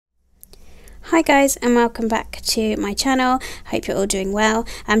Hi guys, and welcome back to my channel. Hope you're all doing well.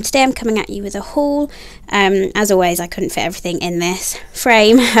 Today I'm coming at you with a haul. As always, I couldn't fit everything in this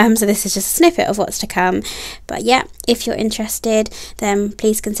frame, so this is just a snippet of what's to come. But yeah, if you're interested, then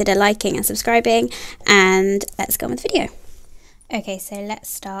please consider liking and subscribing, and let's go on with the video. Okay, so let's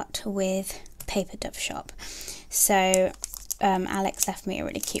start with Paper Dove Shop. So Alex left me a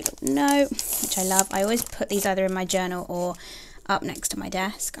really cute little note, which I love. I always put these either in my journal or up next to my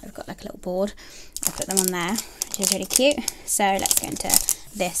desk. I've got like a little board. I put them on there, which is really cute. So let's go into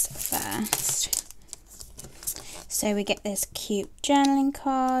this first. So we get this cute journaling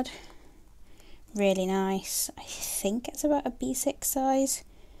card. Really nice. I think it's about a B6 size.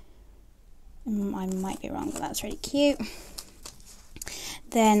 I might be wrong, but that's really cute.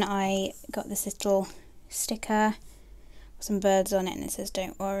 Then I got this little sticker with some birds on it, and it says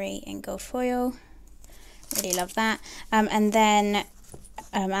 "Don't worry" in gold foil. Really love that. And then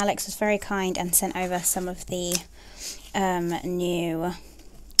Alex was very kind and sent over some of the new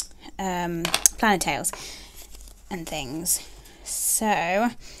planner tails and things.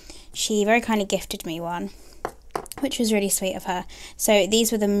 So she very kindly gifted me one, which was really sweet of her. So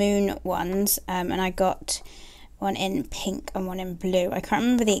these were the moon ones, and I got one in pink and one in blue. I can't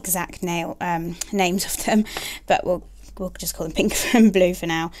remember the exact names of them, but we'll just call them pink and blue for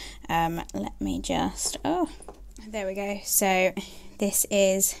now. Let me just, there we go. So this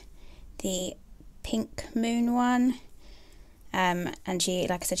is the pink moon one, and she,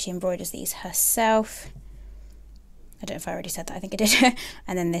 like I said, she embroiders these herself. I don't know if I already said that, I think I did.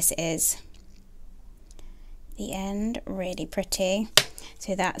 And then this is the end, really pretty.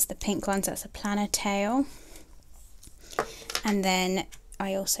 So that's the pink one, so that's a planner tail. And then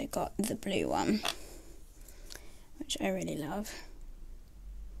I also got the blue one, which I really love.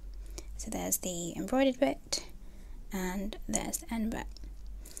 So there's the embroidered bit, and there's the end bit.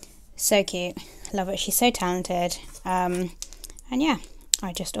 So cute, love it. She's so talented, and yeah,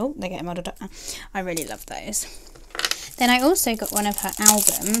 I just, they're getting muddled up now. I really love those. Then I also got one of her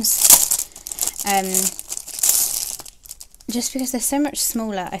albums, just because they're so much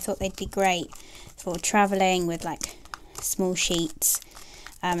smaller. I thought they'd be great for traveling with like small sheets,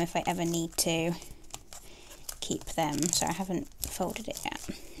 if I ever need to keep them. So I haven't folded it yet.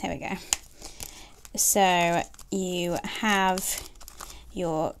 There we go. So you have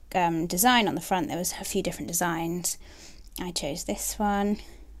your design on the front. There was a few different designs. I chose this one.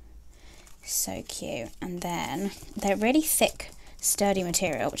 So cute. And then they're really thick, sturdy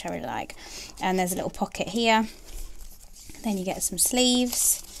material, which I really like. And there's a little pocket here. Then you get some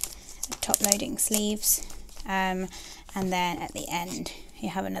sleeves, top loading sleeves, and then at the end you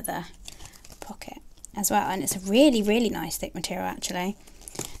have another pocket as well, and it's a really, really nice thick material actually.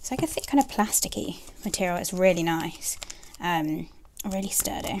 It's like a thick kind of plasticky material. It's really nice, really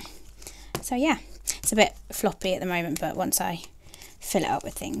sturdy. So yeah, it's a bit floppy at the moment, but once I fill it up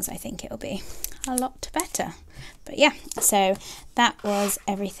with things, I think it'll be a lot better. But yeah, so that was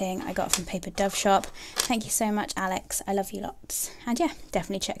everything I got from Paper Dove Shop. Thank you so much, Alex. I love you lots. And yeah,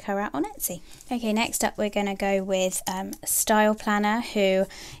 definitely check her out on Etsy. Okay, next up we're going to go with Style Planner, who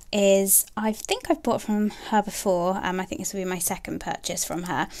is, I think I've bought from her before. I think this will be my second purchase from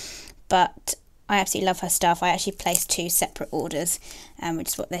her, but I absolutely love her stuff. I actually placed 2 separate orders, which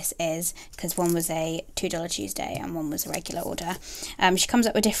is what this is, because one was a $2 Tuesday and one was a regular order. She comes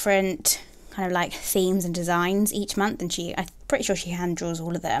up with different kind of like themes and designs each month, and I'm pretty sure she hand draws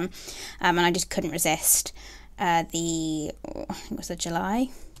all of them, and I just couldn't resist I think it was the July,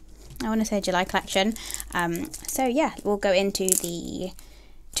 I want to say July collection. So yeah, we'll go into the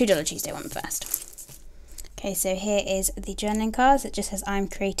 $2 Tuesday one first. Okay, so here is the journaling cards. It just says "I'm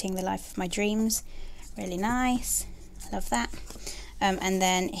creating the life of my dreams." Really nice, love that. And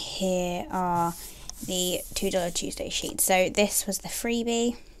then here are the $2 Tuesday sheets. So this was the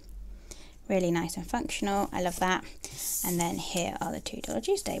freebie. Really nice and functional. I love that. And then here are the $2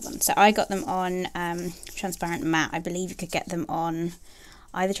 Tuesday ones. So I got them on transparent matte. I believe you could get them on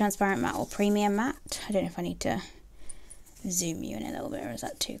either transparent matte or premium matte. I don't know if I need to zoom you in a little bit, or is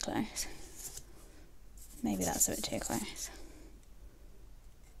that too close? Maybe that's a bit too close.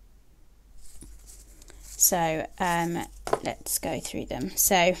 So let's go through them.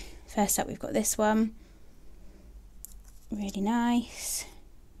 So first up we've got this one. Really nice.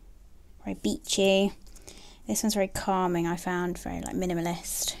 Very beachy. This one's very calming, I found, very like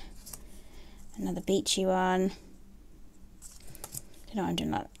minimalist. Another beachy one. I don't know why I'm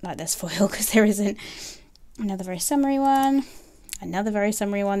doing like this foil, because there isn't. Another very summery one. Another very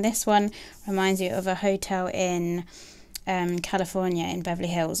summery one. This one reminds you of a hotel in California, in Beverly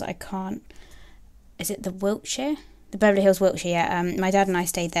Hills. I can't, is it the Wilshire? the Beverly Hills, Wiltshire. My dad and I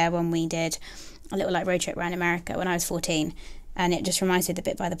stayed there when we did a little like road trip around America when I was 14, and it just reminds me of the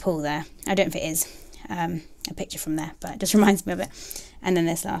bit by the pool there. I don't know if it is a picture from there, but it just reminds me of it. And then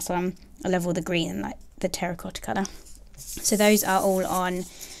this last one, I love all the green and like the terracotta colour. So those are all on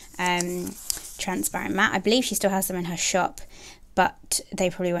transparent matte. I believe she still has them in her shop, but they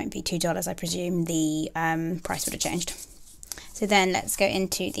probably won't be $2. I presume the price would have changed. So then let's go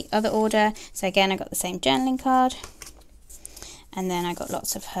into the other order. So again, I got the same journaling card, and then I got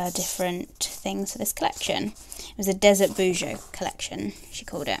lots of her different things for this collection. It was a Desert Bougie collection, she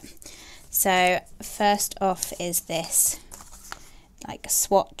called it. So first off is this like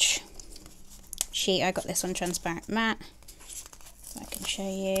swatch sheet. I got this on transparent matte, so I can show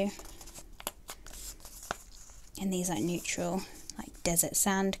you. And these like neutral, like desert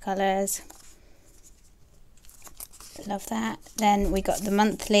sand colours. Love that. Then we got the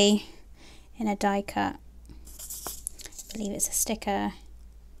monthly in a die cut. I believe it's a sticker.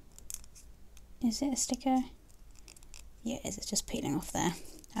 Is it a sticker? Yeah, it is. It's just peeling off there.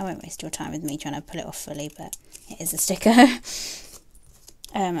 I won't waste your time with me trying to pull it off fully, but it is a sticker.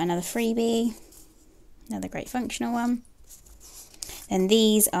 Another freebie. Another great functional one. Then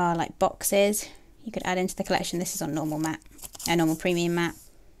these are like boxes you could add into the collection. This is on normal matte, normal premium matte.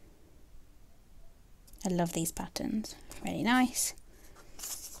 I love these patterns, really nice.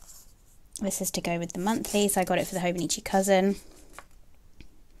 This is to go with the monthly, so I got it for the Hobonichi cousin.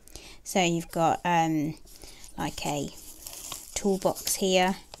 So you've got like a toolbox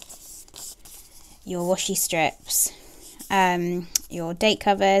here, your washi strips, your date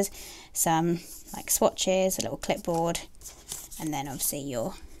covers, some like swatches, a little clipboard, and then obviously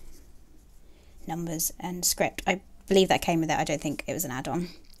your numbers and script. I believe that came with it. I don't think it was an add-on.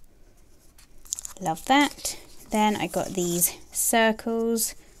 Love that. Then I got these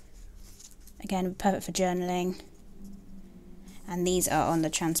circles, again perfect for journaling, and these are on the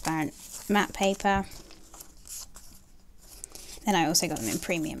transparent matte paper. Then I also got them in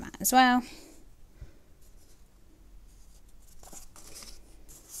premium matte as well.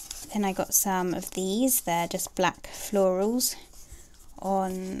 Then I got some of these, they're just black florals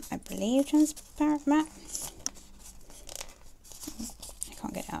on, I believe, transparent matte. I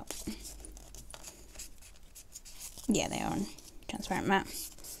can't get it up. Yeah, they are on transparent matte.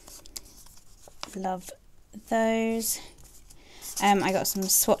 Love those. I got some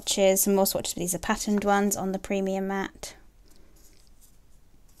swatches, some more swatches, but these are patterned ones on the premium matte.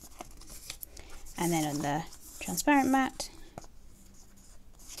 And then on the transparent matte.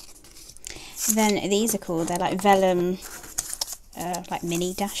 Then these are cool, they're like vellum, like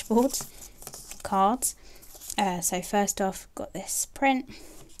mini dashboards, cards. So first off, got this print.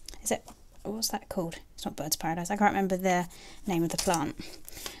 Is it, what's that called? It's not Bird's Paradise. I can't remember the name of the plant.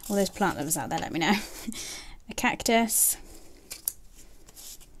 All those plant lovers out there, let me know. A cactus.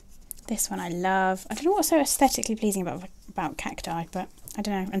 This one I love. I don't know what's so aesthetically pleasing about cacti, but I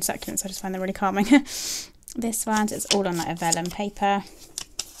don't know. And succulents, I just find them really calming. This one, it's all on like a vellum paper.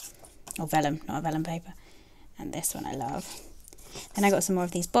 Or vellum, not a vellum paper. And this one I love. Then I got some more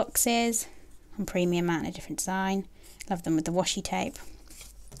of these boxes on premium matte in a different design. Love them with the washi tape.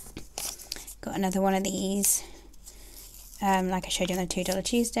 Got another one of these, like I showed you on the $2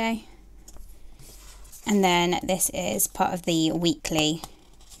 Tuesday. And then this is part of the weekly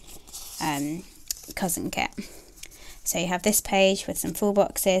cousin kit. So you have this page with some full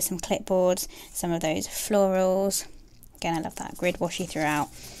boxes, some clipboards, some of those florals. Again, I love that grid washi throughout.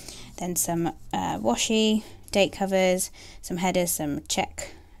 Then some washi, date covers, some headers, some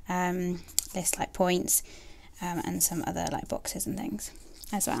check list like points, and some other like boxes and things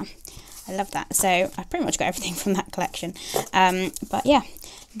as well. I love that. So I pretty much got everything from that collection. But yeah,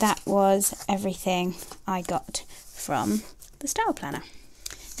 that was everything I got from the style planner.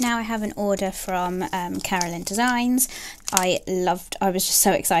 Now I have an order from Carolyn Designs. I was just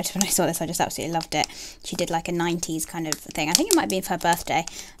so excited when I saw this. I just absolutely loved it. She did like a 90s kind of thing. I think it might be for her birthday,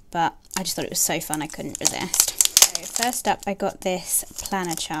 but I just thought it was so fun I couldn't resist. So first up I got this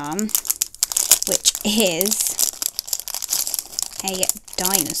planner charm, which is a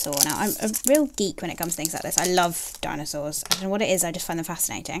dinosaur. Now I'm a real geek when it comes to things like this. I love dinosaurs. I don't know what it is, I just find them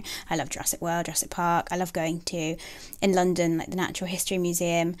fascinating. I love Jurassic World, Jurassic Park. I love going to, in London, like the Natural History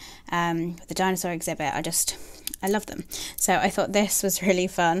Museum, the dinosaur exhibit. I love them. So I thought this was really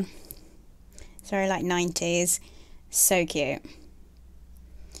fun. It's very like 90s, so cute.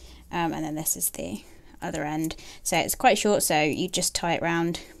 And then this is the other end. So it's quite short, so you just tie it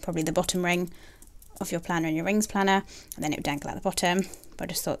around probably the bottom ring of your planner and your rings planner, and then it would dangle at the bottom. But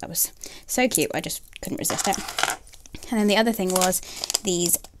I just thought that was so cute, I just couldn't resist it. And then the other thing was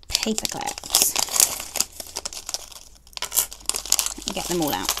these paper clips. get them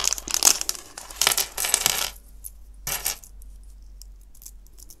all out.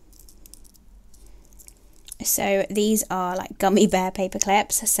 So these are like gummy bear paper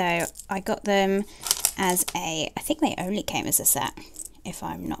clips. So I got them as I think they only came as a set, if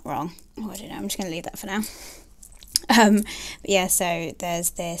I'm not wrong. Oh, I don't know, I'm just going to leave that for now. But yeah, so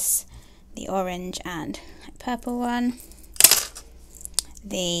there's this, the orange and like purple one,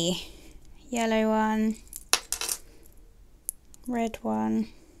 the yellow one, red one.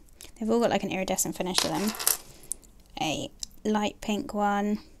 They've all got like an iridescent finish to them. A light pink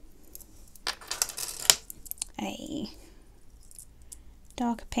one, a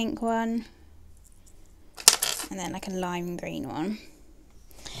darker pink one, and then like a lime green one.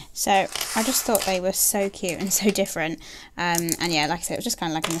 So I just thought they were so cute and so different, and yeah, like I said, it was just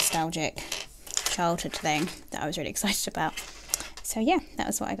kind of like a nostalgic childhood thing that I was really excited about. So yeah, that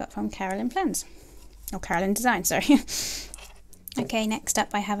was what I got from Carolyn Plans, or Carolyn Design, sorry. Okay, next up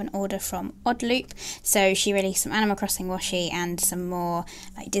I have an order from Oddloop. So she released some Animal Crossing washi and some more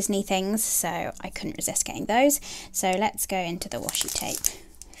like Disney things, so I couldn't resist getting those. So let's go into the washi tape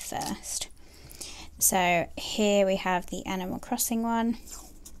first. So here we have the Animal Crossing one.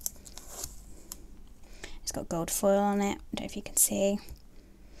 It's got gold foil on it, I don't know if you can see.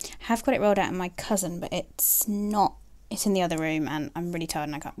 I have got it rolled out in my cousin, but it's not, it's in the other room and I'm really tired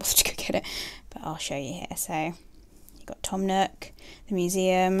and I can't bother to go get it, but I'll show you here. So you've got Tom Nook, the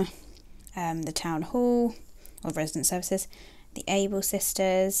museum, the town hall, or resident services, the Able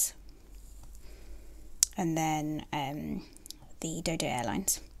sisters, and then the Dodo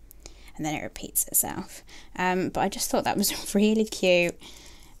Airlines, and then it repeats itself. But I just thought that was really cute.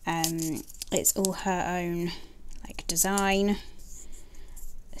 It's all her own like design,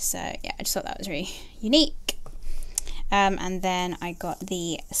 so yeah, I just thought that was really unique. And then I got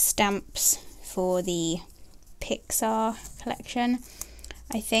the stamps for the Pixar collection,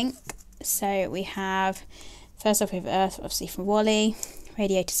 I think. So we have, first off we have Earth, obviously from WALL-E,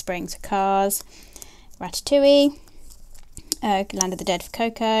 Radiator Springs for Cars, Ratatouille, Land of the Dead for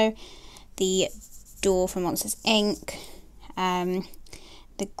Coco, the door for Monsters Inc.,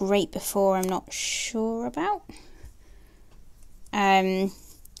 the Great Before I'm not sure about,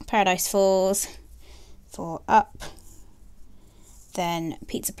 Paradise Falls for Up, then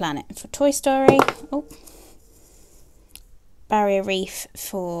Pizza Planet for Toy Story, Barrier Reef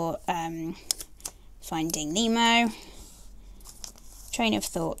for Finding Nemo, Train of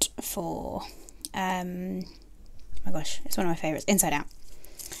Thought for, oh my gosh, it's one of my favourites, Inside Out.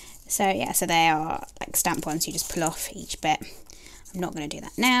 So yeah, so they are like stamp ones, you just pull off each bit. I'm not going to do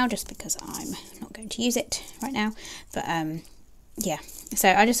that now just because I'm not going to use it right now, but yeah, so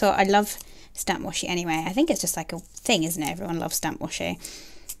I just thought, I love stamp washi anyway. I think it's just like a thing, isn't it? Everyone loves stamp washi.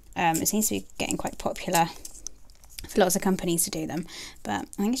 It seems to be getting quite popular for lots of companies to do them, but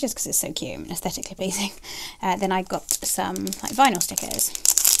I think it's just because it's so cute and aesthetically pleasing. Then I got some like vinyl stickers.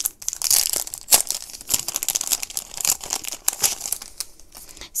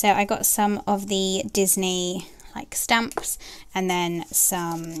 So I got some of the Disney like stamps and then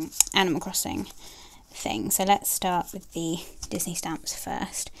some Animal Crossing things. So let's start with the Disney stamps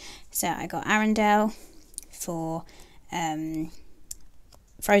first. So I got Arendelle for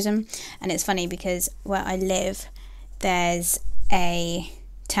Frozen, and it's funny because where I live there's a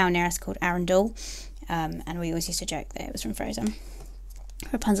town near us called Arendelle, and we always used to joke that it was from Frozen.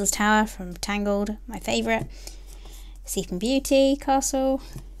 Rapunzel's Tower from Tangled, my favourite. Sleeping Beauty Castle,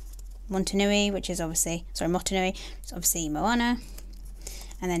 Motunui, which is obviously, Motunui, which is obviously Moana,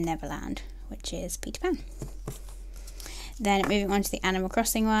 and then Neverland, which is Peter Pan. Then moving on to the Animal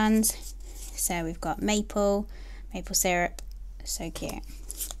Crossing ones, so we've got Maple Syrup, so cute,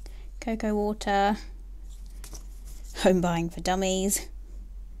 Cocoa Water, Home Buying for Dummies,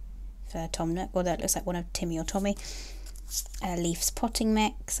 for Tom Nook, or that looks like one of Timmy or Tommy, Leaf's Potting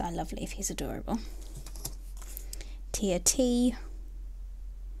Mix, I love Leaf, he's adorable, Tia Tea,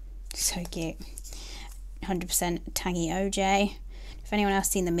 so cute, 100% Tangy OJ. If anyone else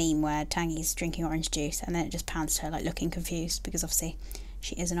seen the meme where Tangy's drinking orange juice and then it just pans to her like looking confused because obviously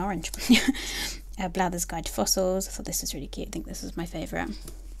she is an orange. Blather's Guide to Fossils, I thought this was really cute, I think this was my favourite.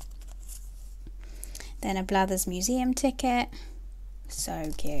 Then a Blather's Museum ticket,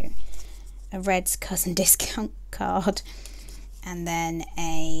 so cute. A Red's Cousin discount card, and then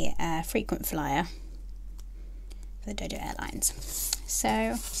a frequent flyer for the Dodo Airlines.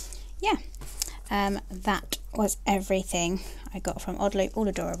 So yeah, that was everything I got from Oddloop, all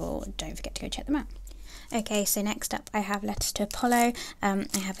adorable, don't forget to go check them out. Okay, so next up I have Letters to Apollo. I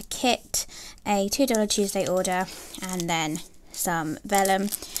have a kit, a $2 Tuesday order, and then some vellum.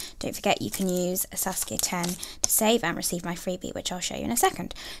 Don't forget you can use a Saskia 10 to save and receive my freebie, which I'll show you in a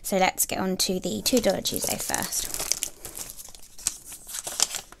second. So let's get on to the $2 Tuesday first.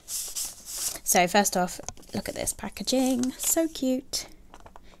 So first off, look at this packaging, so cute.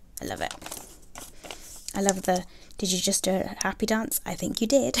 I love it. I love the, did you just do a happy dance? I think you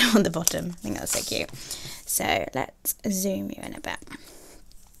did on the bottom. I think that's so cute. So let's zoom you in a bit.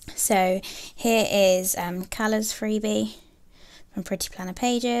 So here is Callah's freebie from Pretty Planner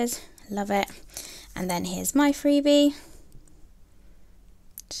Pages. Love it. And then here's my freebie.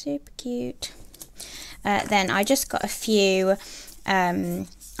 Super cute. Then I just got a few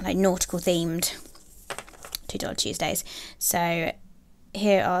like nautical themed $2 Tuesdays. So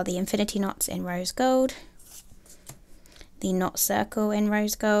here are the infinity knots in rose gold, the knot circle in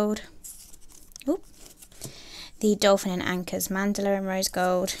rose gold, ooh, the dolphin and anchors mandala in rose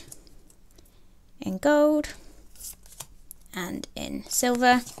gold, in gold and in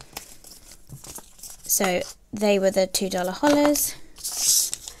silver. So they were the $2 hollers.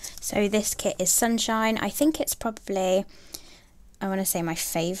 So this kit is Sunshine. I think it's probably, I want to say, my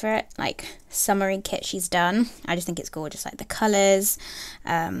favourite like summery kit she's done. I just think it's gorgeous, like the colours.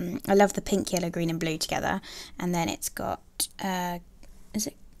 I love the pink, yellow, green and blue together. And then it's got, is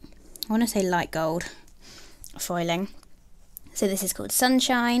it, I want to say light gold foiling. So this is called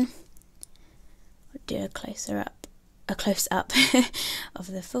Sunshine. I'll do a close up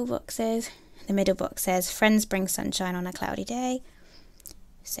of the full boxes. The middle box says, friends bring sunshine on a cloudy day.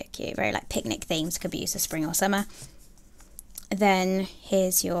 So cute, very like picnic themes, could be used for spring or summer. Then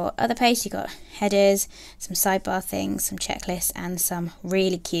here's your other page. You got headers, some sidebar things, some checklists, and some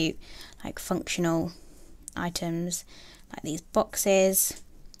really cute like functional items like these boxes,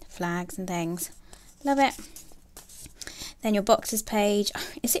 flags and things. Love it. Then your boxes page.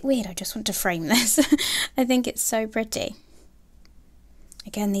 Is it weird? I just want to frame this. I think it's so pretty.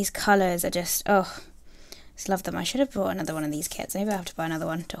 Again, these colours are just, oh, just love them. I should have bought another one of these kits. Maybe I have to buy another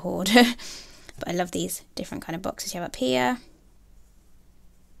one to hoard. But I love these different kind of boxes you have up here.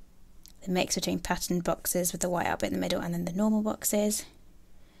 The mix between patterned boxes with the white out bit in the middle and then the normal boxes.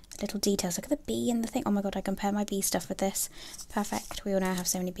 Little details. Look at the bee and the thing. Oh my god, I compare my bee stuff with this. Perfect. We all now have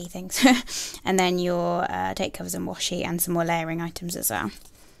so many bee things. And then your date covers and washi and some more layering items as well.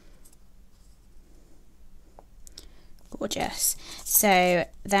 Gorgeous. So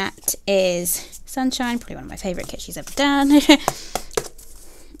that is Sunshine, probably one of my favourite kits she's ever done.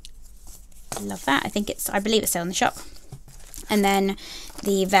 Love that. I believe it's still in the shop. And then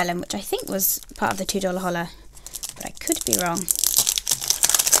the vellum, which I think was part of the $2 holler, but I could be wrong.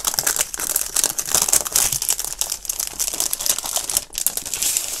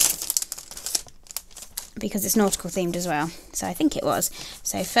 Because it's nautical themed as well, so I think it was.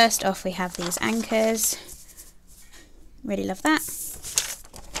 So first off we have these anchors. Really love that.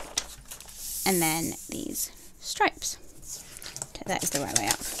 And then these stripes. That is the right way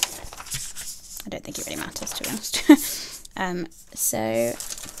up. I don't think it really matters, to be honest. So,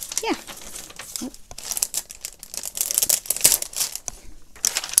 yeah.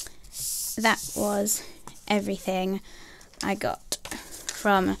 That was everything I got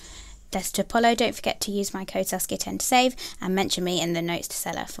from Des to Apollo. Don't forget to use my code Saskia10 to save and mention me in the notes to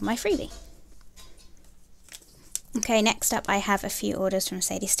seller for my freebie. Okay, next up I have a few orders from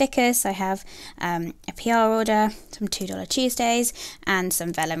Sadie Stickers. I have a PR order, some $2 Tuesdays, and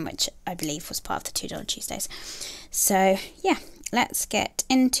some vellum, which I believe was part of the $2 Tuesdays. So yeah, let's get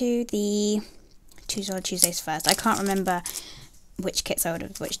into the $2 Tuesdays first. I can't remember which kits I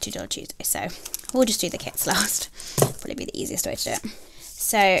ordered, which $2 Tuesdays, so we'll just do the kits last. Probably be the easiest way to do it.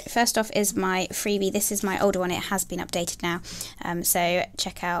 So first off is my freebie. This is my older one. It has been updated now. So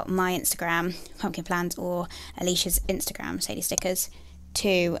check out my Instagram, Pumpkin Plans, or Alicia's Instagram, Sadie Stickers,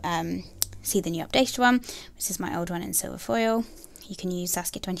 to see the new updated one. This is my old one in silver foil. You can use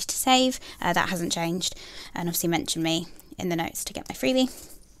Saskia20 to save. That hasn't changed. And obviously mention me in the notes to get my freebie.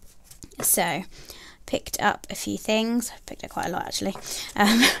 So picked up a few things. I've picked up quite a lot actually.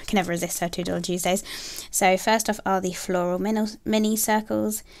 I can never resist her $2 Tuesdays. So first off are the floral mini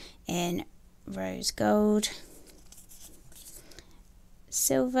circles in rose gold,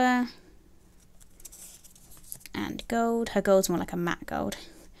 silver and gold. Her gold's more like a matte gold,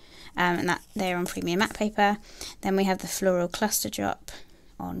 and that they're on premium matte paper. Then we have the floral cluster drop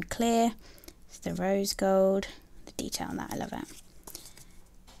on clear. It's the rose gold. The detail on that, I love it.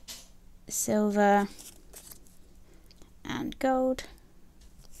 Silver and gold.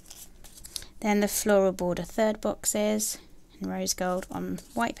 Then the floral border third boxes in rose gold on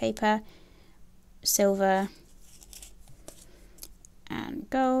white paper, silver and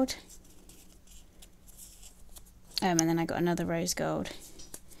gold. And then I got another rose gold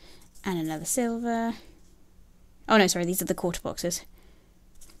and another silver. Oh no, sorry, these are the quarter boxes.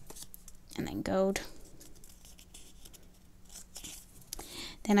 And then gold.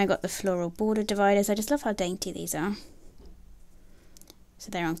 Then I got the floral border dividers. I just love how dainty these are. So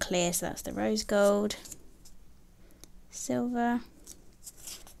they're on clear, so that's the rose gold, silver,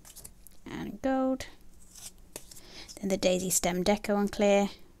 and gold. Then the daisy stem deco on clear,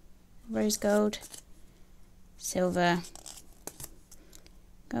 rose gold, silver,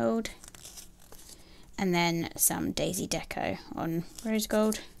 gold, and then some daisy deco on rose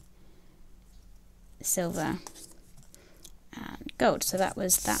gold, silver, and gold. So that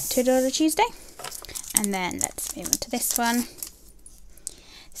was that $2 Tuesday. And then let's move on to this one.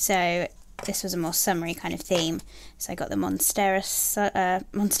 So this was a more summery kind of theme. So I got the Monstera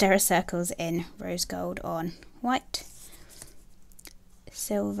circles in rose gold on white,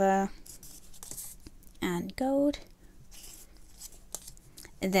 silver, and gold.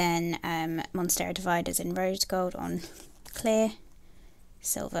 Then Monstera dividers in rose gold on clear,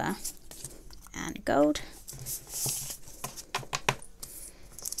 silver, and gold.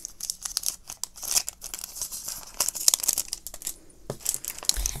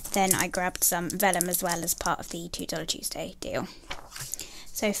 Then I grabbed some vellum as well as part of the $2 Tuesday deal.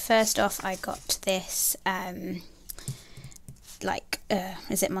 So first off, I got this, is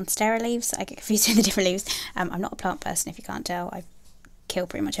it Monstera leaves? I get confused with the different leaves. I'm not a plant person, if you can't tell. I kill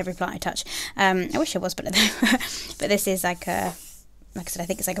pretty much every plant I touch. I wish I was better though. But this is like I said, I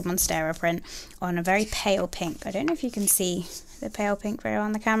think it's like a Monstera print on a very pale pink. I don't know if you can see the pale pink very well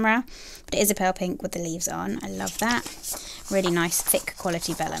on the camera, but it is a pale pink with the leaves on. I love that. Really nice thick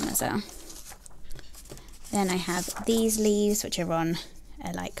quality vellum as well. Then I have these leaves, which are on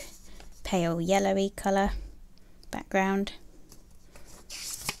a like pale yellowy colour background.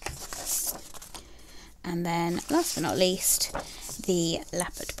 And then last but not least, the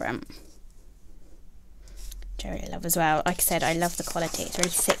leopard print, which I really love as well. Like I said, I love the quality. It's really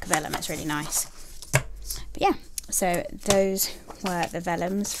thick vellum, it's really nice. But yeah, so those were the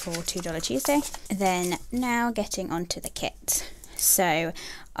vellums for $2 Tuesday. Then now getting onto the kit. So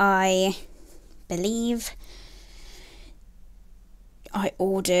I believe I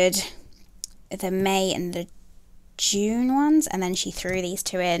ordered the May and the June ones, and then she threw these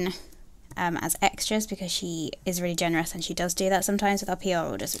two in as extras because she is really generous and she does do that sometimes with our PR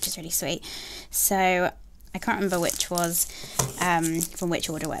orders, which is really sweet. So I can't remember which was from which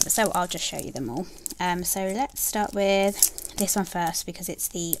order, whatever, so I'll just show you them all. So let's start with this one first because it's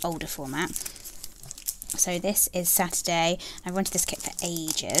the older format. So this is Saturday. I've wanted this kit for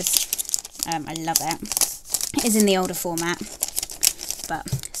ages. I love it. It is in the older format, but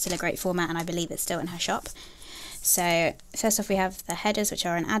still a great format, and I believe it's still in her shop. So first off, we have the headers, which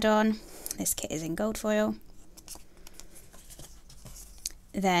are an add-on. This kit is in gold foil.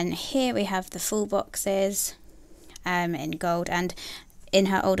 Then here we have the full boxes in gold, and in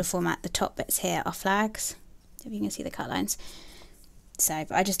her older format the top bits here are flags, if you can see the cut lines. So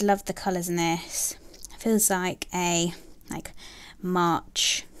but I just love the colours in this. It feels like a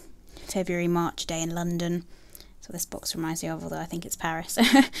February March day in London. That's what this box reminds me of, although I think it's Paris.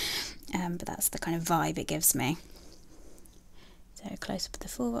 But that's the kind of vibe it gives me. So close up of the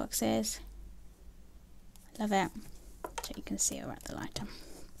full boxes. Love it. So you can see it at the light.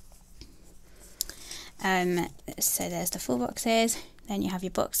 So there's the full boxes. Then you have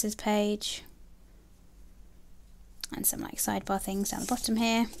your boxes page and some like sidebar things down the bottom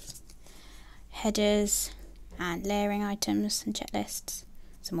here. Headers and layering items and checklists.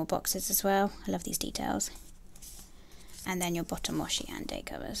 Some more boxes as well. I love these details. And then your bottom washi and day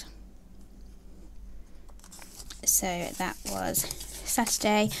covers. So that was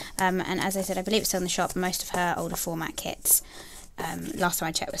Saturday, and as I said, I believe it's still in the shop. Most of her older format kits, last time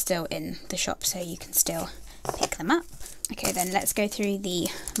I checked, were still in the shop, so you can still pick them up. Okay, then let's go through the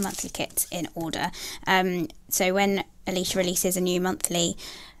monthly kits in order. So when Alicia releases a new monthly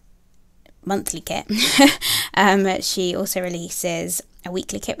kit, she also releases a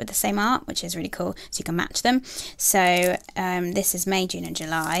weekly kit with the same art, which is really cool, so you can match them. So this is May, June and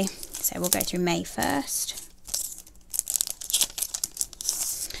July, so we'll go through May first.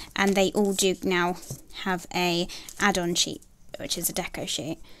 And they all do now have a add-on sheet, which is a deco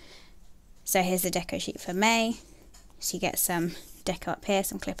sheet. So here's the deco sheet for May. So you get some deco up here,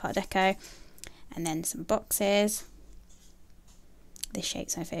 some clip art deco, and then some boxes. This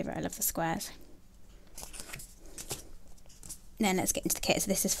shape's my favourite, I love the squares. Then let's get into the kit. So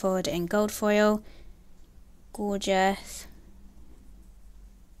this is forward in gold foil. Gorgeous.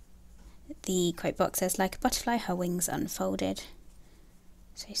 The quote box says, like a butterfly, her wings unfolded.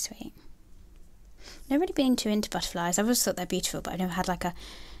 So sweet. never really been too into butterflies. I've always thought they're beautiful, but I've never had like a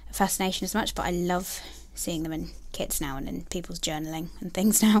fascination as much, but I love seeing them in kits now and in people's journaling and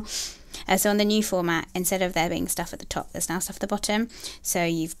things now. So on the new format, instead of there being stuff at the top, there's now stuff at the bottom. So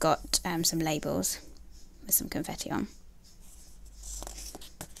you've got some labels with some confetti on.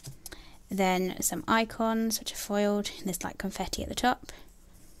 Then some icons which are foiled, and there's like confetti at the top,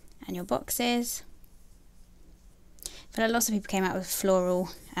 and your boxes. I feel like lots of people came out with floral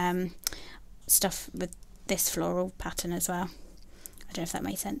stuff with this floral pattern as well. I don't know if that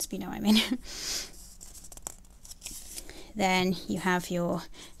makes sense, but you know what I mean. Then you have your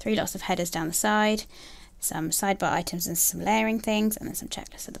 3 lots of headers down the side, some sidebar items and some layering things, and then some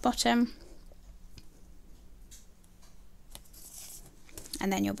checklists at the bottom.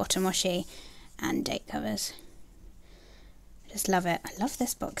 And then your bottom washi and date covers. I just love it. I love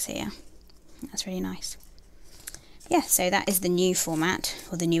this box here. That's really nice. Yeah, so that is the new format,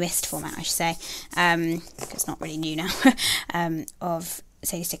 or the newest format I should say, it's not really new now, of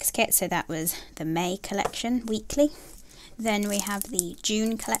Sadie Stickers kit. So that was the May collection weekly. Then we have the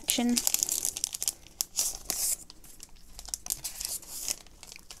June collection.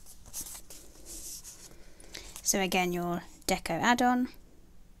 So again, your deco add-on.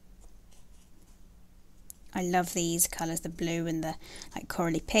 I love these colours, the blue and the like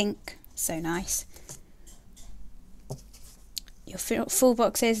corally pink, so nice. Your full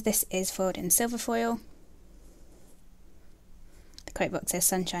boxes, this is foiled in silver foil. The quote box says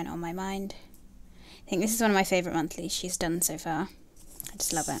sunshine on my mind. I think this is one of my favourite monthlies she's done so far. I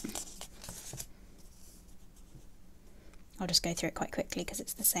just love it. I'll just go through it quite quickly because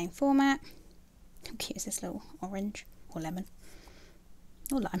it's the same format. How cute is this little orange or lemon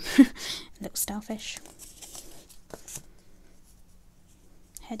or lime? Little starfish.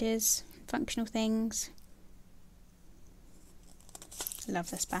 Headers, functional things.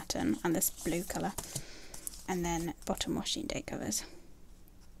 Love this pattern and this blue colour. And then bottom washi and date covers.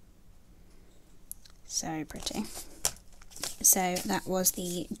 So pretty. So that was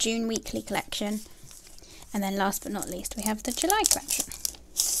the June weekly collection. And then last but not least, we have the July collection.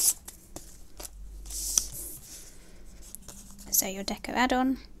 So your deco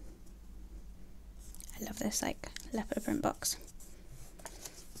add-on. I love this like leopard print box.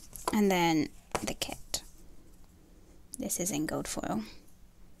 And then the kit. This is in gold foil.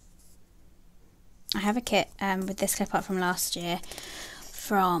 I have a kit with this clip art from last year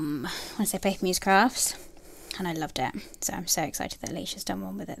from, I want to say, Paper Muse Crafts, and I loved it. So I'm so excited that Alicia's done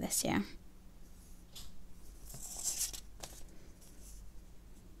one with it this year.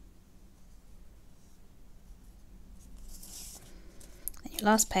 Then your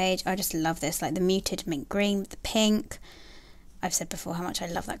last page, I just love this, like the muted mint green with the pink. I've said before how much I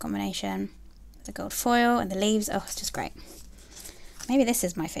love that combination. The gold foil and the leaves, oh, it's just great. Maybe this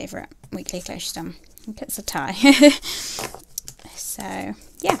is my favourite weekly collection she's done. I think it's a tie. So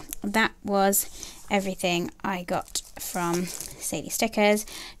yeah, that was everything I got from Sadie Stickers.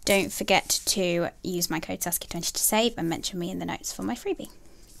 Don't forget to use my code Saucy20 to save and mention me in the notes for my freebie.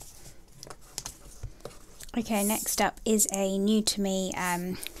 Okay, next up is a new to me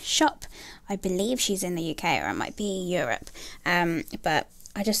shop. I believe she's in the UK, or it might be Europe, but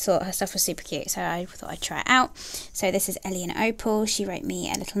I just thought her stuff was super cute, so I thought I'd try it out. So this is Ellie and Opal. She wrote me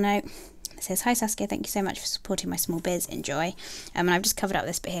a little note. It says, "Hi Saskia, thank you so much for supporting my small biz, enjoy." And I've just covered up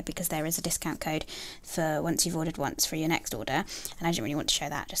this bit here because there is a discount code for once you've ordered once for your next order, and I didn't really want to show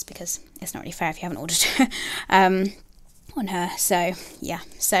that just because it's not really fair if you haven't ordered on her. So yeah,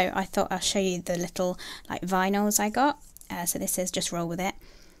 so I thought I'll show you the little like vinyls I got. So this says "Just roll with it."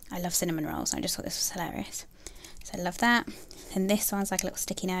 I love cinnamon rolls, and I just thought this was hilarious. So I love that. And this one's like a little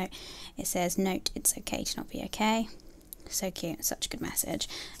sticky note. It says, "Note it's okay to not be okay." So cute, such a good message.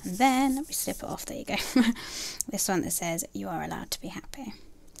 And then let me slip it off, there you go. This one that says, "You are allowed to be happy."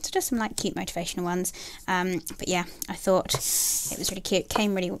 So just some like cute motivational ones. But yeah, I thought it was really cute.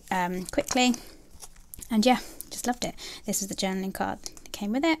 Came really quickly, and yeah, just loved it. This was the journaling card that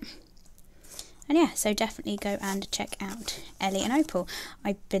came with it. And yeah, so definitely go and check out Ellie and Opal.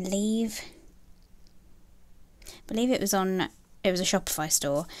 I believe it was a Shopify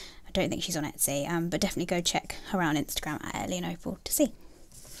store. I don't think she's on Etsy, but definitely go check her out on Instagram at Ellie and Opal to see.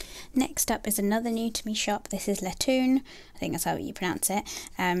 Next up is another new to me shop. This is Latoon. I think that's how you pronounce it.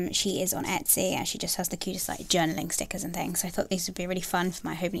 She is on Etsy, and she just has the cutest like journaling stickers and things. So I thought these would be really fun for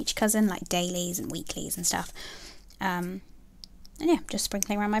my home and each cousin, like dailies and weeklies and stuff. And yeah, just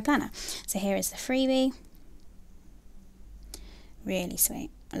sprinkling around my planner. So here is the freebie. Really sweet.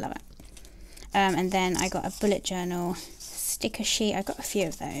 I love it. And then I got a bullet journal sticker sheet. I got a few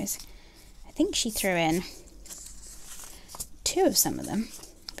of those. I think she threw in 2 of some of them,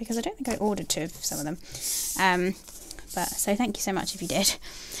 because I don't think I ordered 2 of some of them. But so thank you so much if you did.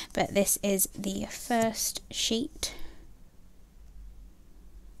 But this is the first sheet.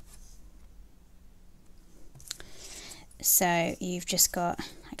 So you've just got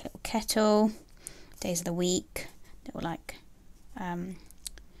like a little kettle, days of the week, little like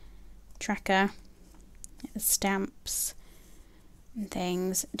tracker, the stamps and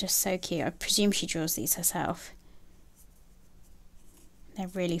things. Just so cute. I presume she draws these herself. They're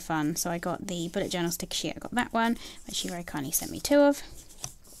really fun. So I got the bullet journal sticker sheet. I got that one, which she very kindly sent me 2 of.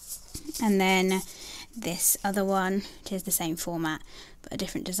 And then this other one, which is the same format but a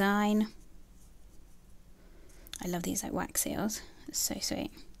different design. I love these like wax seals. It's so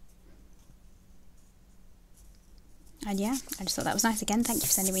sweet. And yeah, I just thought that was nice. Again, thank you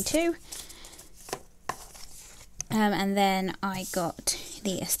for sending me 2. And then I got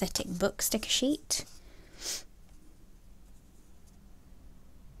the aesthetic book sticker sheet.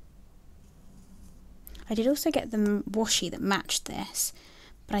 I did also get the washi that matched this,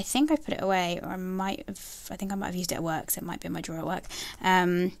 but I think I put it away, or I think I might have used it at work, so it might be in my drawer at work.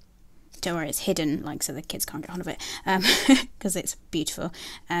 Don't worry, it's hidden, like, so the kids can't get hold of it, because it's beautiful.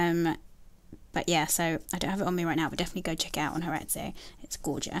 But yeah, so I don't have it on me right now, but definitely go check it out on her Etsy. It's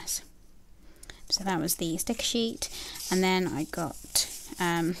gorgeous. So that was the sticker sheet, and then I got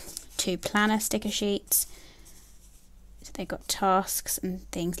 2 planner sticker sheets. So they got tasks and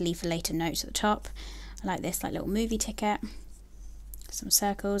things, leave for later notes at the top. I like this, like little movie ticket, some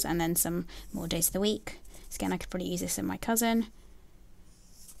circles, and then some more days of the week. So again, I could probably use this in my cousin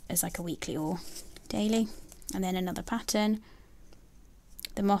as like a weekly or daily. And then another pattern.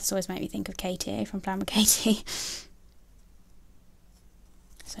 The moths always make me think of Katie from Plan with Katie.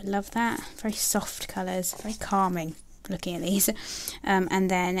 So I love that. Very soft colours, very calming looking at these. And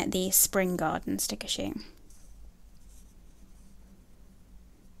then the spring garden sticker sheet.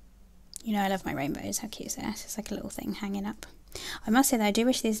 You know I love my rainbows. How cute is this? It's like a little thing hanging up. I must say that I do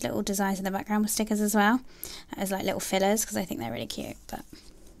wish these little designs in the background were stickers as well, as like little fillers, because I think they're really cute. But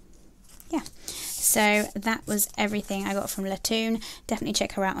yeah, so that was everything I got from Latoon. Definitely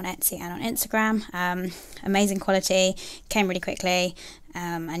check her out on Etsy and on Instagram. Amazing quality, came really quickly,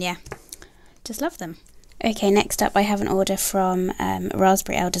 and yeah, just love them. Okay, next up I have an order from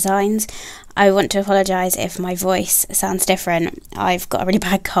Raspberry L Designs. I want to apologise if my voice sounds different. I've got a really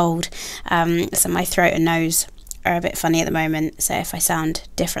bad cold, so my throat and nose are a bit funny at the moment, so if I sound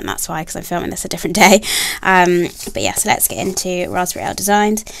different, that's why, because I'm filming this a different day. But yeah, so let's get into Raspberry L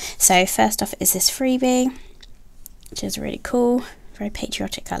Designs. So first off is this freebie, which is really cool, very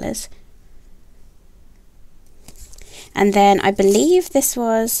patriotic colours. And then I believe this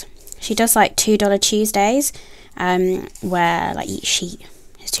was, she does like $2 Tuesdays, where like each sheet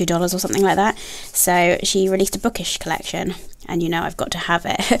is $2 or something like that. So she released a bookish collection, and you know I've got to have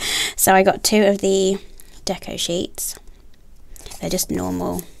it. So I got 2 of the deco sheets. They're just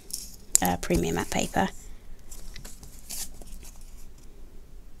normal premium matte paper.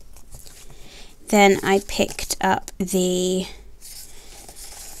 Then I picked up the,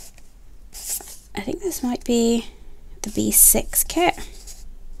 I think this might be the B6 kit,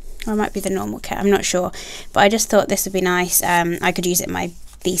 or it might be the normal kit, I'm not sure, but I just thought this would be nice. I could use it in my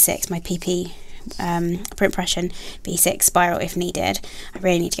B6, my PP print impression B6 spiral if needed. I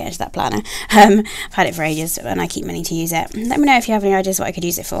really need to get into that planner. I've had it for ages and I keep meaning to use it. Let me know if you have any ideas what I could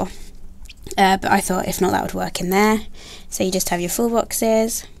use it for. But I thought if not, that would work in there. So you just have your full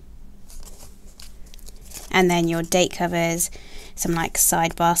boxes, and then your date covers, some like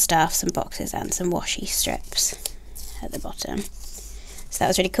sidebar stuff, some boxes, and some washi strips at the bottom. So that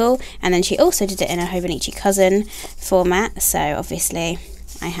was really cool. And then she also did it in a Hobonichi Cousin format, so obviously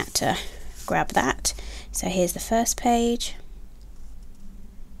I had to grab that. So here's the first page.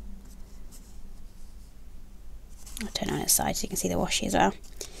 I'll turn it on its side so you can see the washi as well.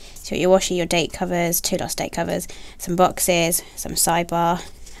 So your washi, your date covers, 2 lost date covers, some boxes, some sidebar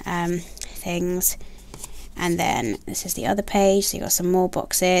things, and then this is the other page. So you've got some more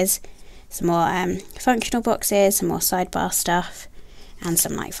boxes, some more functional boxes, some more sidebar stuff, and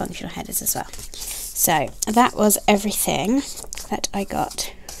some like functional headers as well. So that was everything that I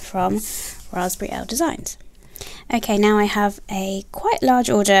got from Raspberry L Designs. Okay, now I have a quite large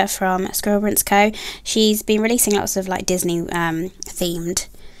order from Scribble Co. She's been releasing lots of like Disney themed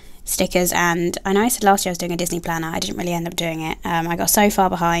stickers, and I know I said last year I was doing a Disney planner. I didn't really end up doing it. I got so far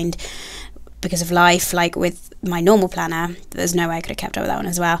behind because of life, like with my normal planner, there's no way I could have kept up with that one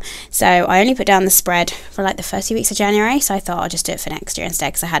as well. So I only put down the spread for like the first few weeks of January, so I thought I'll just do it for next year instead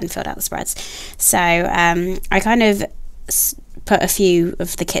because I hadn't filled out the spreads. So I kind of put a few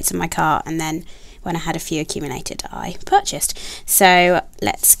of the kits in my cart, and then when I had a few accumulated I purchased. So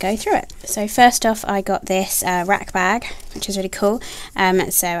let's go through it. So first off, I got this rack bag, which is really cool.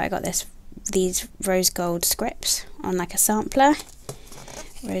 So I got these rose gold scripts on like a sampler,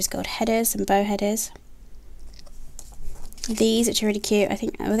 rose gold headers and bow headers. These, which are really cute, I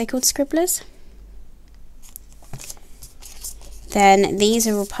think, were they called Scribblers? Then these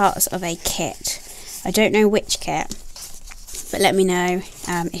are all parts of a kit. I don't know which kit, but let me know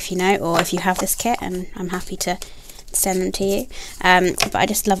if you know, or if you have this kit, and I'm happy to send them to you. But I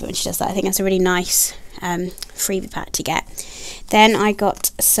just love it when she does that. I think that's a really nice freebie pack to get. Then I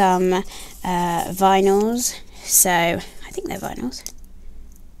got some vinyls. So I think they're vinyls.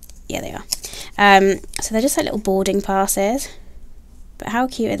 Yeah, they are. So they're just like little boarding passes. But how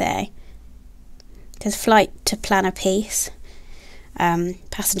cute are they? There's flight to planner piece.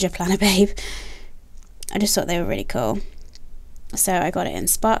 Passenger planner babe. I just thought they were really cool. So I got it in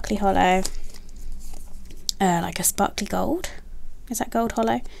sparkly hollow, like a sparkly gold. Is that gold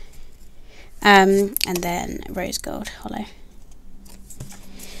hollow? And then rose gold hollow.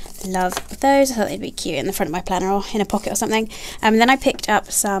 Love those. I thought they'd be cute in the front of my planner or in a pocket or something. Then I picked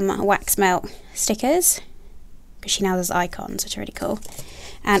up some wax melt stickers, because she now does icons, which are really cool.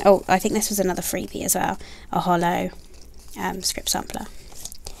 And oh, I think this was another freebie as well, a hollow script sampler.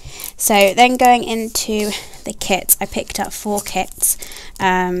 So then going into the kits, I picked up 4 kits.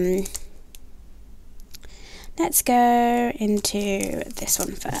 Let's go into this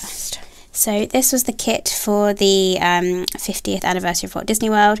one first. So this was the kit for the 50th anniversary of Walt Disney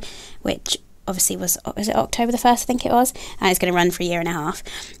World, which obviously was it October the 1st, I think it was, and it's going to run for a year and a half.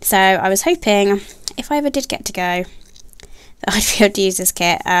 So I was hoping, if I ever did get to go, that I'd be able to use this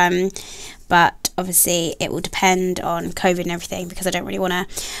kit. But obviously it will depend on COVID and everything, because I don't really want to.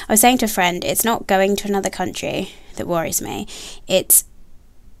 I was saying to a friend, it's not going to another country that worries me. It's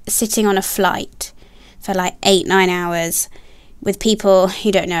sitting on a flight for like 8-9 hours with people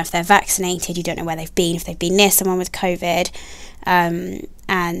you don't know if they're vaccinated, you don't know where they've been, if they've been near someone with COVID.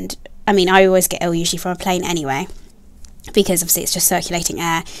 And I mean, I always get ill usually from a plane anyway, because obviously it's just circulating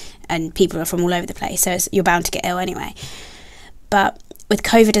air and people are from all over the place, so you're bound to get ill anyway. But with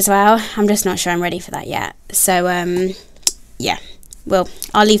COVID as well, I'm just not sure I'm ready for that yet. So yeah, well,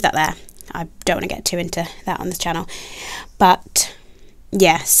 I'll leave that there. I don't want to get too into that on this channel. But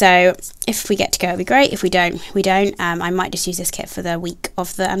yeah, so if we get to go, it'll be great. If we don't, we don't. I might just use this kit for the week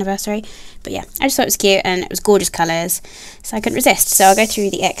of the anniversary. But yeah, I just thought it was cute and it was gorgeous colours, so I couldn't resist. So I'll go through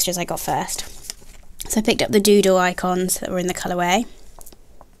the extras I got first. So I picked up the doodle icons that were in the colourway,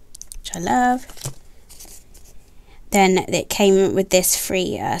 which I love. Then it came with this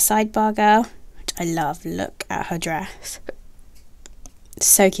free sidebar girl, which I love. Look at her dress. It's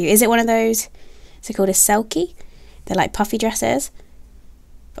so cute. Is it one of those, is it called a selkie? They're like puffy dresses.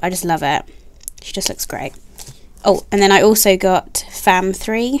 But I just love it. She just looks great. Oh, and then I also got Fam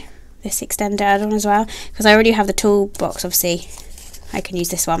 3, this extender add-on as well, because I already have the toolbox, obviously. I can use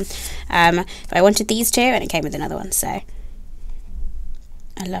this one. But I wanted these two, and it came with another one, so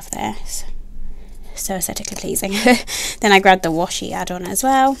I love this. So aesthetically pleasing. Then I grabbed the washi add-on as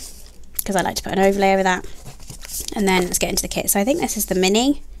well, because I like to put an overlay over that. And then let's get into the kit. So I think this is the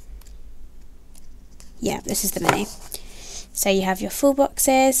mini. Yeah, this is the mini. So you have your full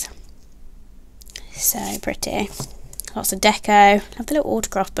boxes. So pretty. Lots of deco. I love the little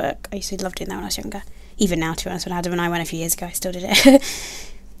autograph book. I used to love doing that when I was younger. Even now, to be honest, when Adam and I went a few years ago, I still did it.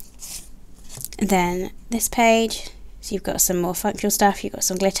 And then this page. So you've got some more functional stuff, you've got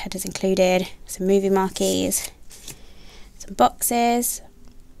some glitter headers included, some movie marquees, some boxes.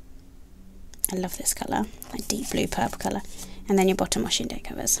 I love this colour, like deep blue purple colour. And then your bottom washi day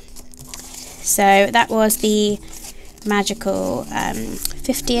covers. So that was the magical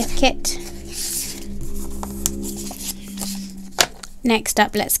 50th kit. Next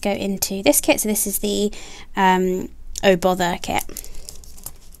up, let's go into this kit. So this is the Oh Bother kit.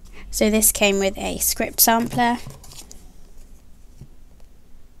 So this came with a script sampler.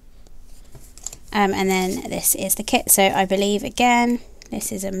 And then this is the kit. So I believe, again,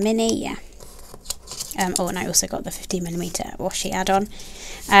 this is a mini, yeah. Oh, and I also got the 15mm washi add-on.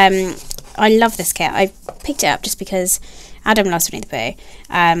 I love this kit. I picked it up just because Adam loves Winnie the Pooh,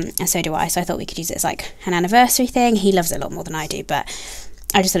 and so do I. So I thought we could use it as like an anniversary thing. He loves it a lot more than I do, but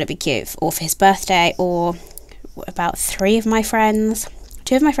I just thought it'd be cute, or for his birthday, or about 3 of my friends.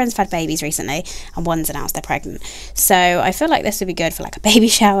 2 of my friends have had babies recently, and one's announced they're pregnant. So I feel like this would be good for like a baby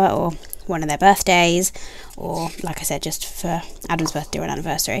shower, or one of their birthdays, or like I said, just for Adam's birthday or an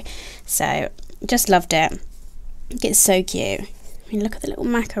anniversary. So just loved it. It's so cute. I mean, look at the little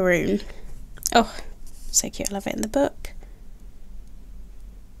macaroon. Oh, so cute. I love it in the book.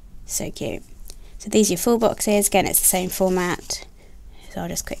 So cute. So these are your full boxes. Again, it's the same format. So I'll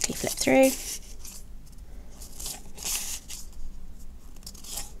just quickly flip through.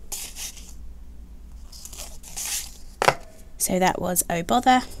 So that was Oh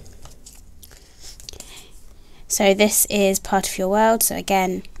Bother. So this is Part of Your World. So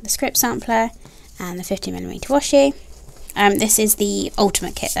again, the script sampler and the 50mm washi. This is the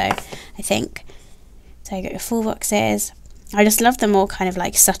ultimate kit though, I think. So you got your full boxes. I just love the more kind of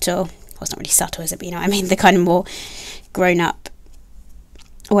like subtle, well it's not really subtle is it, but you know what I mean, the kind of more grown up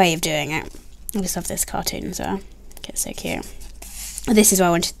way of doing it. I just love this cartoon as well. It's so cute. This is why I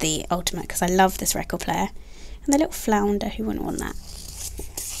wanted the ultimate, because I love this record player. And the little flounder, who wouldn't want that?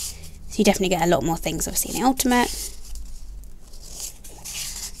 So you definitely get a lot more things obviously in the ultimate.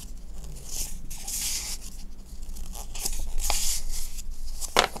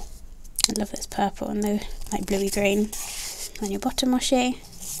 I love this purple and the like bluey green on your bottom washi.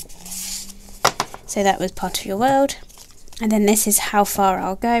 So that was Part of Your World. And then this is How Far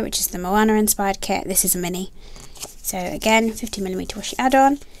I'll Go, which is the Moana inspired kit. This is a mini. So again, 50mm washi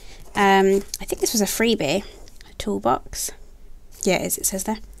add-on. I think this was a freebie, a toolbox. Yeah, it is, it says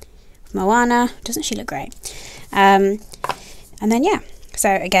there. Moana, doesn't she look great? And then yeah,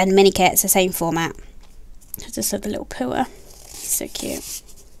 so again, mini kit, it's the same format. I just love the little pua, so cute.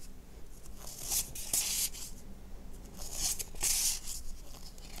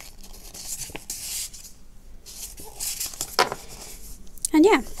 And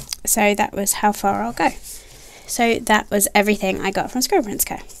yeah, so that was How Far I'll Go. So that was everything I got from Scribble &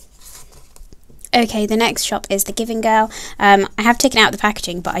 Co. Okay, the next shop is The Giving Girl. I have taken out the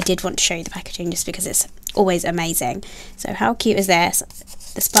packaging, but I did want to show you the packaging just because it's always amazing. So how cute is this?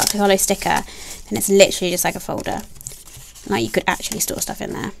 The sparkly hollow sticker, and it's literally just like a folder. Like you could actually store stuff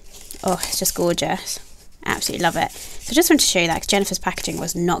in there. Oh, it's just gorgeous. Absolutely love it. So I just wanted to show you that because Jennifer's packaging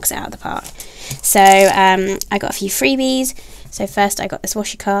was knocks it out of the park. So I got a few freebies. So first I got this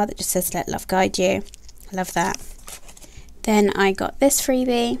washi card that just says Let Love Guide You. I love that. Then I got this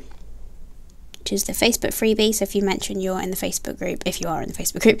freebie, which is the Facebook freebie. So if you mention you're in the Facebook group, if you are in the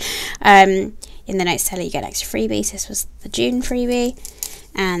Facebook group, in the notes tell you get extra freebies. This was the June freebie,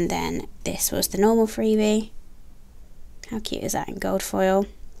 and then this was the normal freebie. How cute is that in gold foil?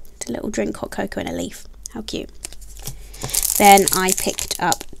 It's a little drink hot cocoa in a leaf. How cute. Then I picked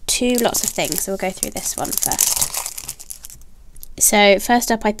up two lots of things, so we'll go through this one first. So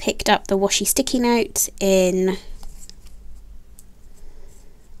first up I picked up the washi sticky notes in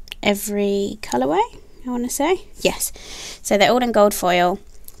every colourway, I want to say. Yes, so they're all in gold foil,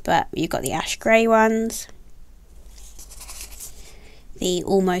 but you've got the ash grey ones, the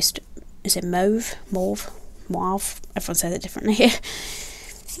almost, is it mauve, everyone says it differently.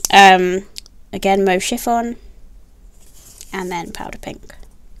 Again, mauve chiffon, and then powder pink.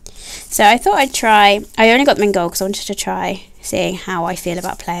 So I thought I'd try, I only got them in gold because I wanted to try seeing how I feel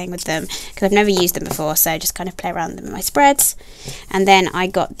about playing with them, because I've never used them before, so just kind of play around with them in my spreads. And then I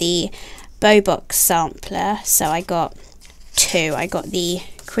got the bow box sampler, so I got two. I got the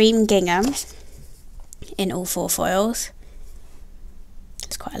cream gingham in all 4 foils.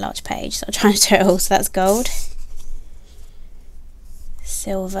 It's quite a large page, so I'll try and do it all. So that's gold,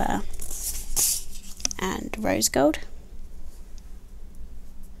 silver, and rose gold.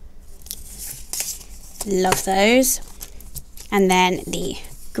 Love those. And then the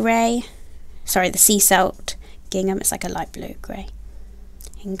grey, sorry, the sea salt gingham, it's like a light blue grey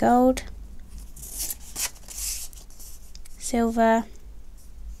in gold, silver,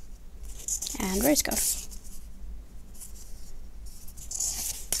 and rose gold.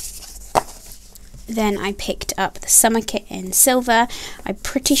 Then I picked up the summer kit in silver. I'm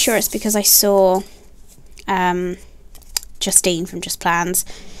pretty sure it's because I saw Justine from Just Plans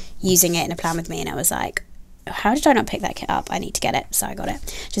using it in a plan with me, and I was like, how did I not pick that kit up? I need to get it, so I got it.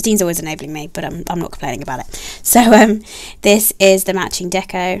 Justine's always enabling me, but I'm not complaining about it. So this is the matching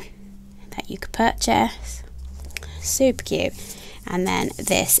deco that you could purchase. Super cute. And then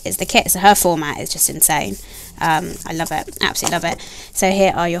this is the kit. So her format is just insane. I love it, absolutely love it. So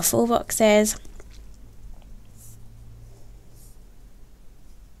here are your 4 boxes.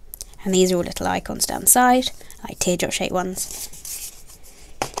 And these are all little icons down the side, like teardrop shaped ones.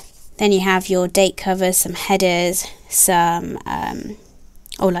 Then you have your date covers, some headers, some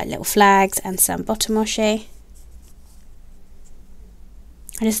like little flags, and some bottom washi.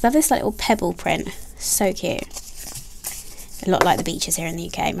 I just love this little pebble print, so cute. A lot like the beaches here in the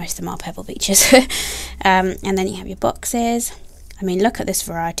UK, most of them are pebble beaches. And then you have your boxes. I mean, look at this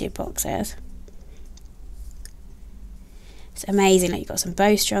variety of boxes. It's amazing. Like, you've got some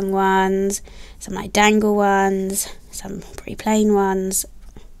bowstrung ones, some like dangle ones, some pretty plain ones.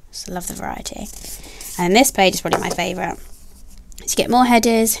 Just love the variety. And this page is probably my favourite. So you get more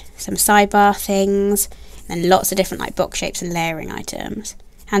headers, some sidebar things, and lots of different like box shapes and layering items,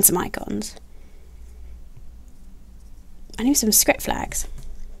 and some icons. And even some script flags.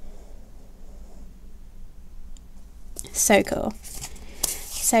 So cool.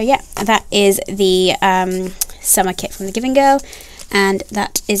 So yeah, that is the summer kit from the Giving Girl, and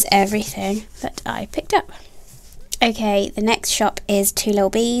that is everything that I picked up. Okay, the next shop is Two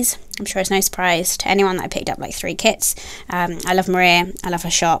Little Bees. I'm sure it's no surprise to anyone that I picked up like 3 kits. I love Maria, I love her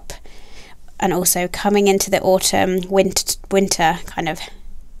shop, and also coming into the autumn, winter kind of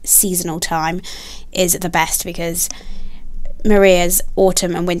seasonal time is the best, because Maria's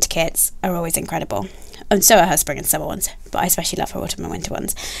autumn and winter kits are always incredible. And so are her spring and summer ones, but I especially love her autumn and winter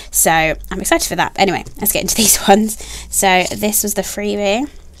ones. So I'm excited for that. Anyway, let's get into these ones. So this was the freebie,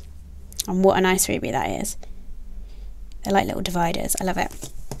 and what a nice freebie that is. They're like little dividers. I love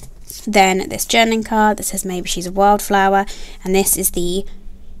it. Then this journaling card that says maybe she's a wildflower, and this is the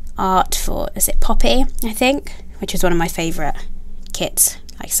art for, is it Poppy, I think, which is one of my favourite kits,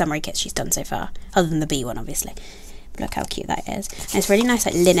 like summary kits she's done so far, other than the bee one obviously. But look how cute that is. And it's really nice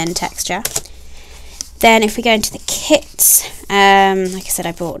like linen texture. Then if we go into the kits, like I said,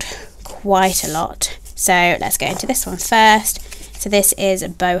 I bought quite a lot. So let's go into this one first. So this is a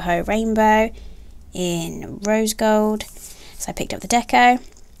boho rainbow in rose gold. So I picked up the deco.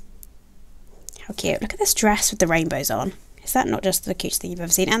 How cute. Look at this dress with the rainbows on. Is that not just the cutest thing you've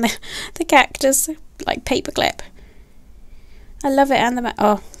ever seen? And the cactus, like paperclip. I love it. And the,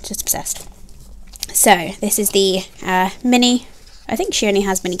 oh, just obsessed. So this is the mini. I think she only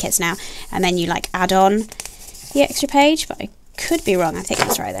has mini kits now, and then you like add on the extra page, but I could be wrong. I think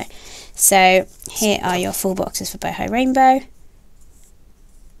that's right though. So here are your full boxes for boho rainbow,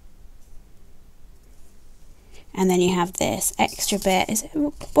 and then you have this extra bit. Is it a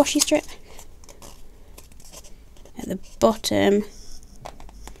washi strip at the bottom?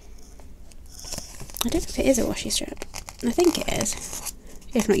 I don't know if it is a washi strip. I think it is.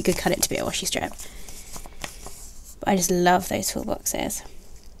 If not, you could cut it to be a washi strip. But I just love those full boxes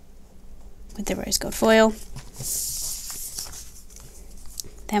with the rose gold foil.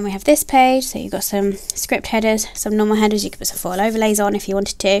 Then we have this page, so you've got some script headers, some normal headers, you could put some foil overlays on if you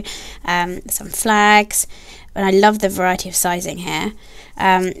wanted to, some flags, and I love the variety of sizing here.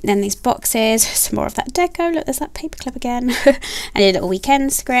 Then these boxes, some more of that deco, look there's that paperclip again, and a little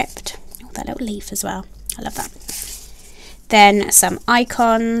weekend script, oh, that little leaf as well, I love that. Then some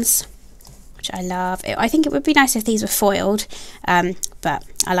icons, which I love. I think it would be nice if these were foiled, but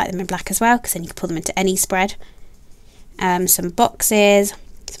I like them in black as well, because then you can pull them into any spread. Some boxes,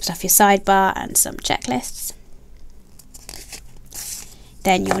 some stuff for your sidebar, and some checklists.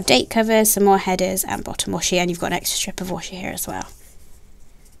 Then your date covers, some more headers, and bottom washi, and you've got an extra strip of washi here as well.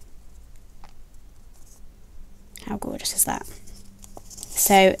 How gorgeous is that?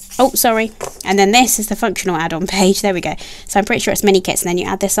 So, oh, sorry. And then this is the functional add-on page. There we go. So I'm pretty sure it's mini kits, and then you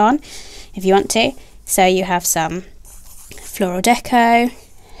add this on if you want to. So you have some floral deco,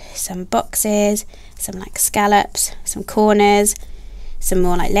 some boxes, some like scallops, some corners, some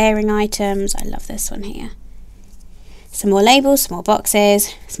more like layering items. I love this one here. Some more labels, some more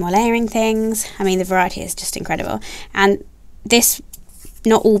boxes, some more layering things. I mean, the variety is just incredible. And this,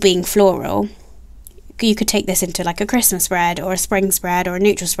 not all being floral, you could take this into like a Christmas spread or a spring spread or a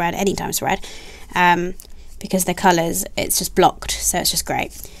neutral spread, anytime spread, because the colours, it's just blocked, so it's just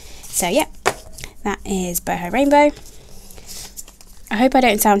great. So yeah, that is boho rainbow. I hope I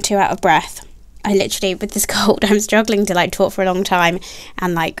don't sound too out of breath. I literally, with this cold, I'm struggling to like talk for a long time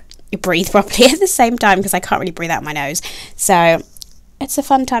and like breathe properly at the same time, because I can't really breathe out my nose. So it's a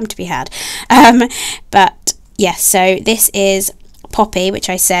fun time to be had. But yes, so this is Poppy, which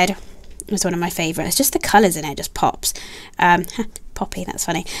I said was one of my favourites. Just the colours in it just pops. Poppy, that's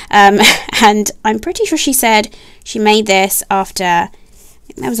funny. And I'm pretty sure she said she made this after, I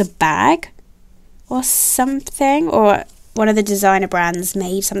think there was a bag or something, or one of the designer brands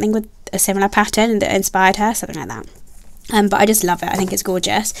made something with a similar pattern that inspired her, something like that. But I just love it. I think it's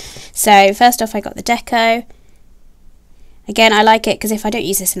gorgeous. So first off, I got the deco. Again, I like it because if I don't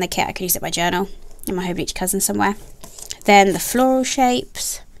use this in the kit, I can use it in my journal, in my Home Beach Cousin somewhere. Then the floral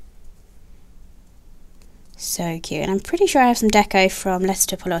shapes. So cute. And I'm pretty sure I have some deco from Letter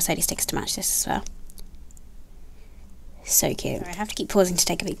to Apollo or Sadie Sticks to match this as well. So cute. I have to keep pausing to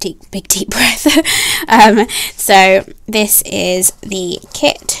take a big deep breath. So this is the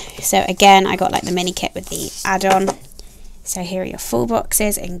kit. So again, I got like the mini kit with the add-on. So here are your full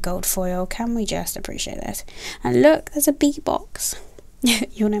boxes in gold foil. Can we just appreciate this? And look, there's a bee box.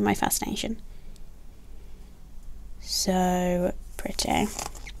 You'll know my fascination. So pretty.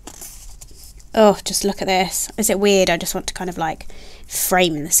 Oh, just look at this. Is it weird? I just want to kind of like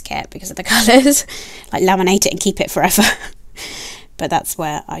frame this kit because of the colours. Like laminate it and keep it forever. But that's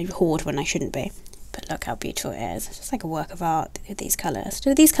where I hoard when I shouldn't be. But look how beautiful it is. It's just like a work of art with these colours.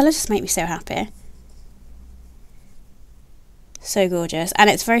 Do these colours just make me so happy? So gorgeous. And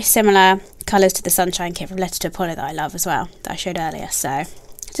it's very similar colours to the Sunshine kit from Letter to Apollo that I love as well, that I showed earlier. So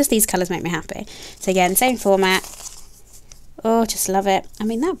just these colours make me happy. So again, same format. Oh, just love it. I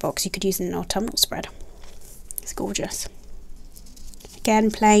mean, that box you could use in an autumnal spread. It's gorgeous.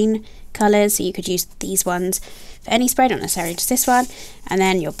 Again, plain colours, so you could use these ones for any spread, not necessarily just this one. And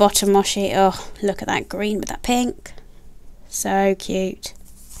then your bottom washi. Oh, look at that green with that pink. So cute.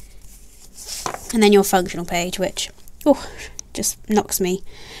 And then your functional page, which, oh, just knocks me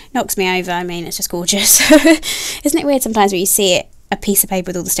over. I mean, it's just gorgeous. Isn't it weird sometimes when you see it, a piece of paper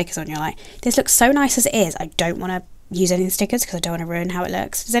with all the stickers on, you're like, this looks so nice as it is. I don't want to use any stickers because I don't want to ruin how it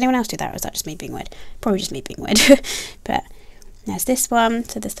looks. Does anyone else do that, or is that just me being weird? Probably just me being weird. But there's this one.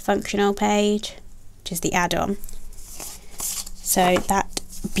 So there's the functional page, which is the add-on. So that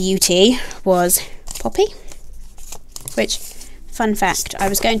beauty was Poppy, which, fun fact, I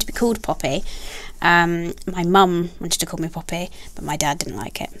was going to be called Poppy. My mum wanted to call me Poppy, but my dad didn't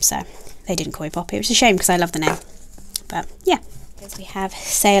like it, so they didn't call me Poppy, which is a shame because I love the name. But yeah, we have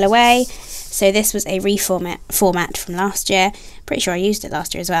Sail Away. So this was a format from last year. Pretty sure I used it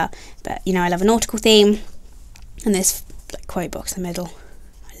last year as well. But you know, I love a nautical theme, and this like quote box in the middle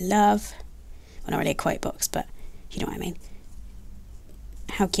I love. Well, not really a quote box, but you know what I mean.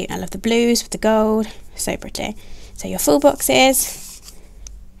 How cute. I love the blues with the gold, so pretty. So your full boxes,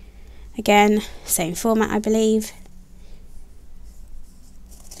 again, same format I believe.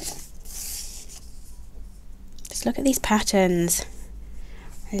 Just look at these patterns.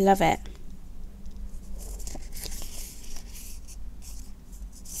 I love it.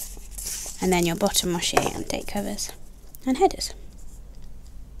 And then your bottom washi and date covers and headers.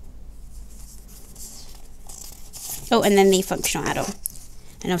 Oh, and then the functional add-on.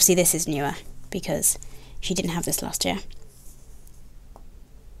 And obviously this is newer because she didn't have this last year.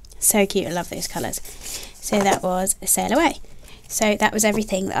 So cute, I love those colours. So that was Sail Away. So that was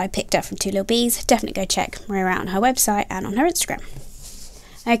everything that I picked up from Two Little Bees. Definitely go check Maria out on her website and on her Instagram.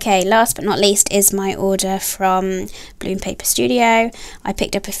 Okay, last but not least is my order from Bloom Paper Studio. I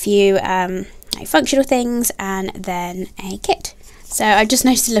picked up a few like functional things and then a kit. So I just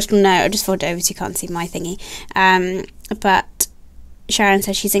noticed a little note. I just forwarded it over so you can't see my thingy. But Sharon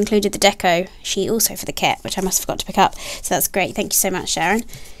says she's included the deco sheet also for the kit, which I must have forgot to pick up. So that's great. Thank you so much, Sharon.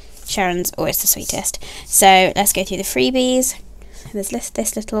 Sharon's always the sweetest. So let's go through the freebies. There's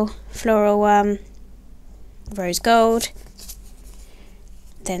this little floral rose gold.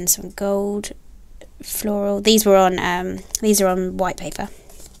 Then some gold floral. These are on white paper.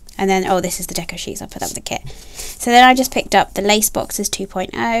 And then, oh, this is the deco sheets. I'll put that with the kit. So then I just picked up the lace boxes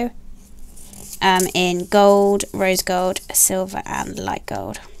 2.0 in gold, rose gold, silver and light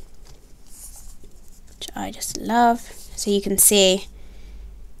gold, which I just love. So you can see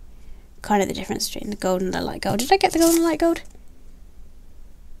kind of the difference between the gold and the light gold. Did I get the gold and the light gold?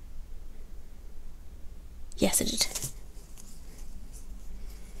 Yes, I did.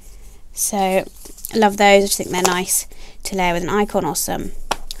 So I love those. I just think they're nice to layer with an icon or some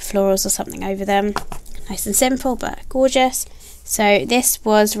florals or something over them. Nice and simple but gorgeous. So this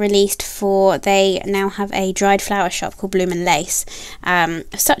was released for, they now have a dried flower shop called Bloom and Lace.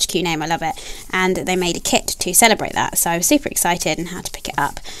 Such a cute name, I love it. And they made a kit to celebrate that, so I was super excited and had to pick it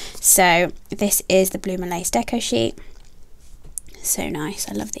up. So this is the Bloom and Lace deco sheet. So nice,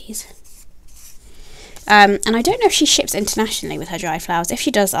 I love these. And I don't know if she ships internationally with her dry flowers. If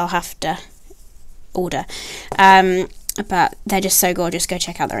she does, I'll have to order. But they're just so gorgeous. Go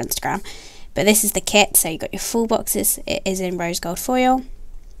check out their Instagram. But this is the kit. So you've got your full boxes. It is in rose gold foil.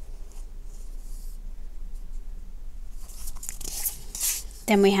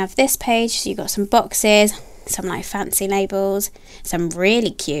 Then we have this page. So you've got some boxes, some like fancy labels, some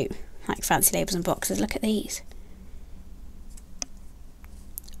really cute like fancy labels and boxes. Look at these.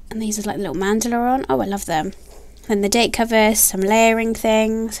 And these are like little mandala on. Oh, I love them. Then the date covers, some layering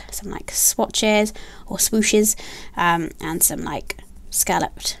things, some like swatches or swooshes, and some like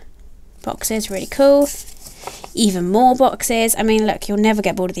scalloped boxes. Really cool. Even more boxes. I mean, look, you'll never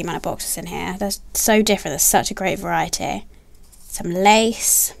get bored of the amount of boxes in here. They're so different. There's such a great variety. Some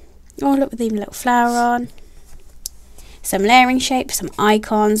lace. Oh, look, with even a little flower on. Some layering shapes, some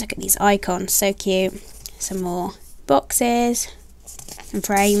icons. Look at these icons, so cute. Some more boxes and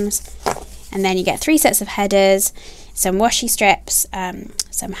frames, and then you get 3 sets of headers, some washi strips,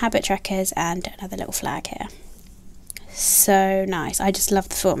 some habit trackers, and another little flag here. So nice. I just love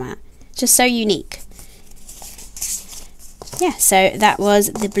the format. Just so unique. Yeah, so that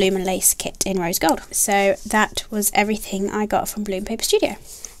was the Bloom and Lace kit in rose gold. So that was everything I got from Bloom Paper Studio.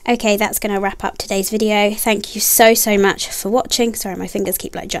 Okay, that's going to wrap up today's video. Thank you so much for watching. Sorry, my fingers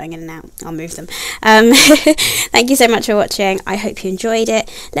keep like jutting in and out. I'll move them. Thank you so much for watching. I hope you enjoyed it.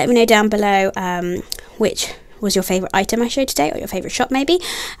 Let me know down below which was your favourite item I showed today, or your favourite shop maybe.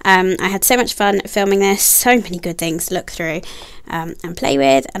 I had so much fun filming this, so many good things to look through and play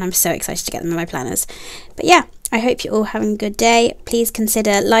with, and I'm so excited to get them in my planners. But yeah, I hope you're all having a good day. Please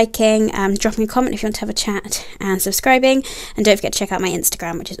consider liking, dropping a comment if you want to have a chat, and subscribing. And don't forget to check out my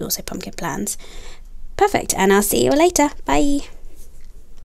Instagram, which is also Pumpkin Plans. Perfect, and I'll see you all later. Bye.